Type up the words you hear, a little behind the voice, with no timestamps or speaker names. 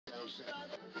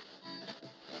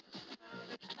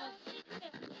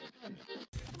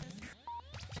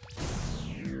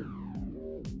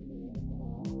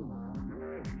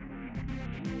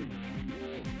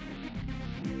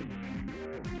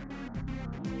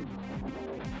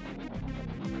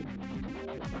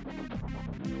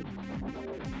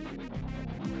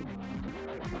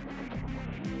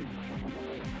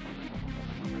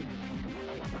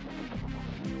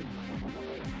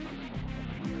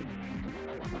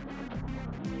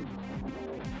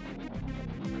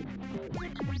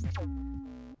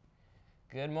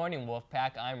Good morning,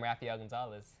 Wolfpack. I'm Rafael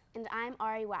Gonzalez. And I'm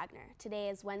Ari Wagner. Today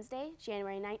is Wednesday,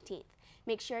 January 19th.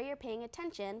 Make sure you're paying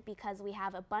attention because we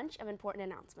have a bunch of important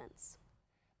announcements.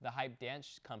 The Hype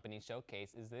Dance Company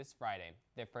Showcase is this Friday.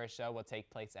 Their first show will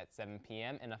take place at 7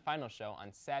 p.m. and a final show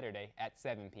on Saturday at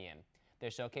 7 p.m.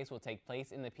 Their showcase will take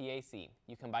place in the PAC.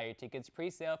 You can buy your tickets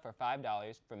pre-sale for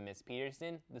 $5 from Miss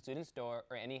Peterson, the student store,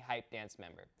 or any Hype Dance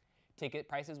member. Ticket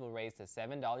prices will raise to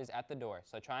 $7 at the door,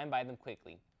 so try and buy them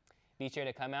quickly. Be sure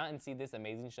to come out and see this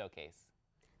amazing showcase.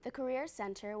 The Career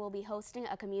Center will be hosting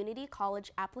a community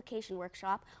college application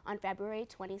workshop on February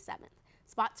 27th.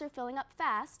 Spots are filling up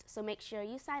fast, so make sure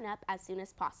you sign up as soon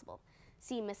as possible.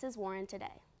 See Mrs. Warren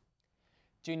today.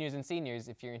 Juniors and seniors,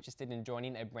 if you're interested in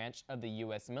joining a branch of the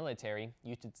U.S. military,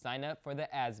 you should sign up for the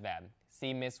ASVAB.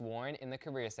 See Miss Warren in the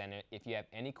Career Center if you have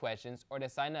any questions or to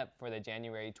sign up for the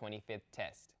January 25th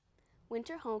test.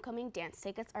 Winter Homecoming dance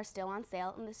tickets are still on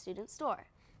sale in the student store.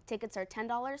 Tickets are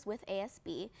 $10 with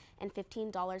ASB and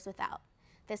 $15 without.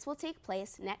 This will take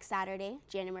place next Saturday,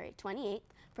 January 28th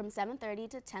from 7:30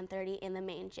 to 10:30 in the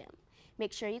main gym.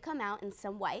 Make sure you come out in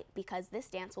some white because this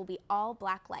dance will be all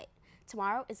black light.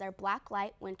 Tomorrow is our Black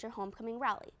Light Winter Homecoming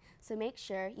Rally, so make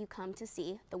sure you come to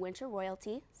see the Winter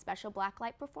Royalty, special black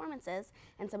light performances,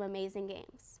 and some amazing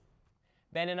games.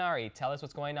 Ben and Ari, tell us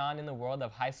what's going on in the world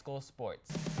of high school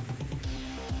sports.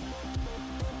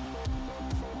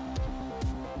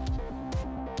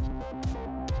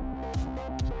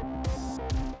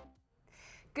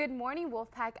 Good morning,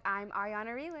 Wolfpack. I'm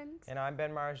Ariana Reland. And I'm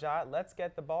Ben Marjat. Let's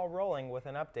get the ball rolling with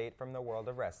an update from the world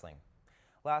of wrestling.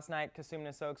 Last night,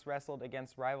 Casumna-Soaks wrestled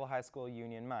against rival high school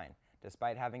Union Mine.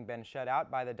 Despite having been shut out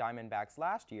by the Diamondbacks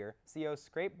last year, CO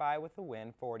scraped by with a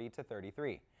win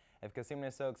 40-33. If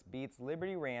Casumna-Soaks beats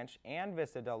Liberty Ranch and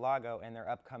Vista Del Lago in their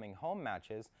upcoming home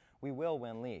matches, we will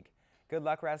win league. Good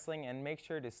luck wrestling and make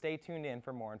sure to stay tuned in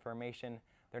for more information.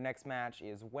 Their next match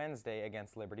is Wednesday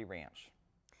against Liberty Ranch.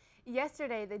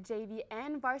 Yesterday, the JV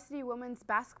and varsity women's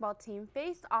basketball team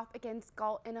faced off against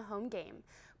Galt in a home game.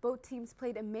 Both teams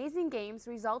played amazing games,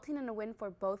 resulting in a win for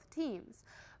both teams.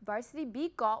 Varsity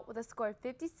beat Galt with a score of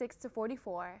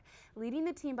 56-44. Leading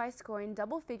the team by scoring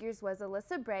double figures was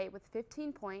Alyssa Bray with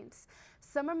 15 points,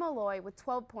 Summer Malloy with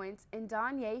 12 points, and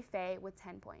Danye Faye with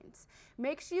 10 points.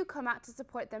 Make sure you come out to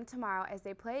support them tomorrow as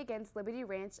they play against Liberty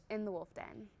Ranch in the Wolf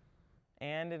Den.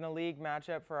 And in a league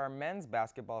matchup for our men's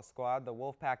basketball squad, the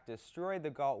Wolfpack destroyed the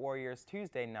Galt Warriors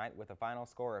Tuesday night with a final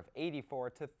score of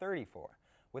 84-34.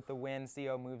 With the win,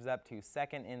 CO moves up to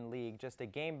second in league, just a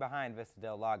game behind Vista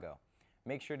Del Lago.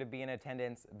 Make sure to be in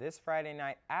attendance this Friday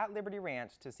night at Liberty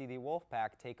Ranch to see the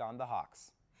Wolfpack take on the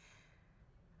Hawks.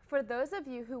 For those of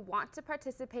you who want to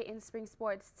participate in spring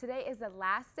sports, today is the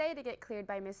last day to get cleared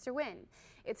by Mr. Wynn.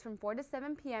 It's from 4 to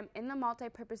 7 p.m. in the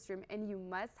multi-purpose room, and you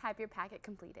must have your packet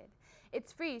completed.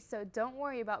 It's free, so don't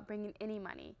worry about bringing any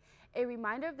money. A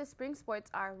reminder of the spring sports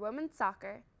are women's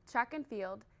soccer, track and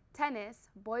field, tennis,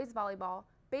 boys volleyball,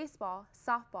 baseball,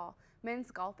 softball, men's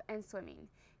golf, and swimming.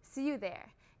 See you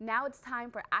there. Now it's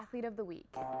time for Athlete of the Week.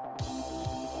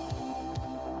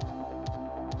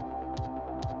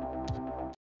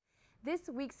 This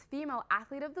week's Female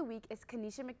Athlete of the Week is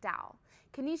Kenesha McDowell.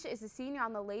 Kenesha is a senior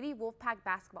on the Lady Wolfpack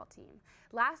basketball team.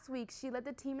 Last week, she led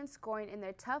the team in scoring in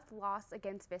their tough loss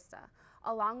against Vista.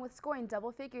 Along with scoring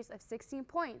double figures of 16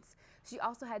 points, she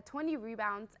also had 20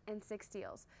 rebounds and 6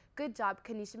 steals. Good job,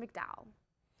 Kenesha McDowell.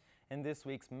 And this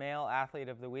week's Male Athlete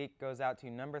of the Week goes out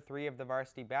to number 3 of the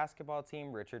varsity basketball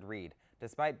team, Richard Reed.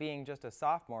 Despite being just a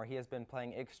sophomore, he has been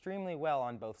playing extremely well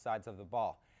on both sides of the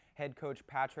ball. Head coach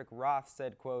Patrick Roth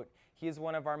said, quote, "He is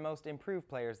one of our most improved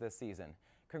players this season.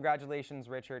 Congratulations,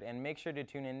 Richard, and make sure to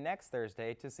tune in next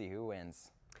Thursday to see who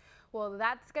wins." Well,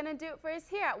 that's going to do it for us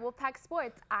here at Wolfpack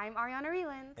Sports. I'm Ariana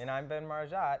Reland. And I'm Ben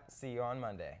Marjat. See you on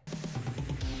Monday.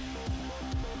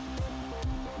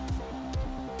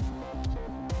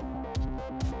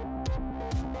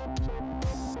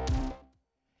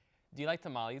 Do Do you like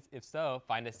tamales? If so,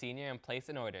 find a senior and place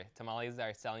an order. Tamales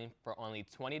are selling for only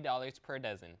 $20 per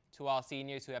dozen. To all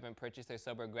seniors who haven't purchased their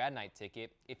Sober Grad Night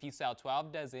ticket, if you sell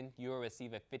 12 dozen, you will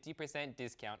receive a 50%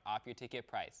 discount off your ticket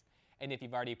price. And if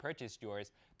you've already purchased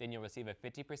yours, then you'll receive a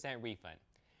 50% refund.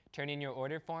 Turn in your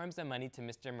order forms and money to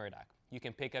Mr. Murdoch. You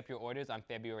can pick up your orders on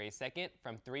February 2nd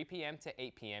from 3 p.m. to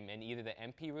 8 p.m. in either the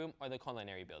MP room or the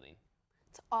culinary building.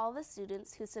 To all the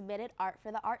students who submitted art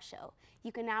for the art show,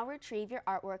 you can now retrieve your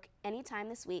artwork anytime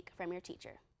this week from your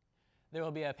teacher. There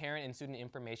will be a parent and student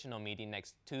informational meeting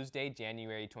next Tuesday,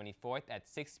 January 24th at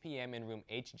 6 p.m. in room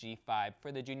HG5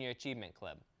 for the Junior Achievement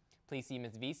Club. Please see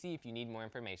Ms. VC if you need more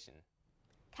information.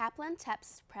 Kaplan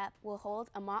TEPS Prep will hold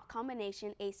a mock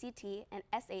combination ACT and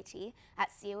SAT at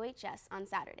COHS on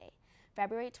Saturday,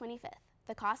 February 25th.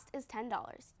 The cost is $10.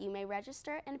 You may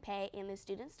register and pay in the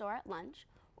student store at lunch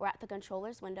or at the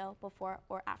controller's window before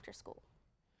or after school.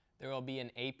 There will be an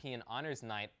AP and Honors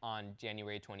Night on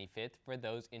January 25th for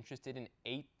those interested in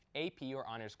AP or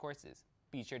Honors courses.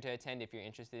 Be sure to attend if you're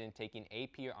interested in taking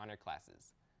AP or Honor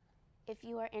classes. If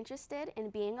you are interested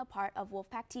in being a part of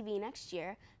Wolfpack TV next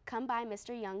year, come by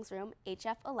Mr. Young's room,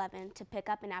 HF11, to pick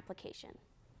up an application.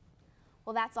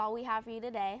 Well, that's all we have for you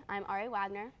today. I'm Ari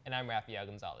Wagner. And I'm Rafael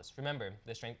Gonzalez. Remember,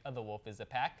 the strength of the wolf is the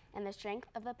pack. And the strength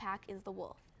of the pack is the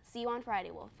wolf. See you on Friday,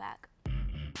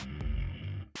 Wolfpack.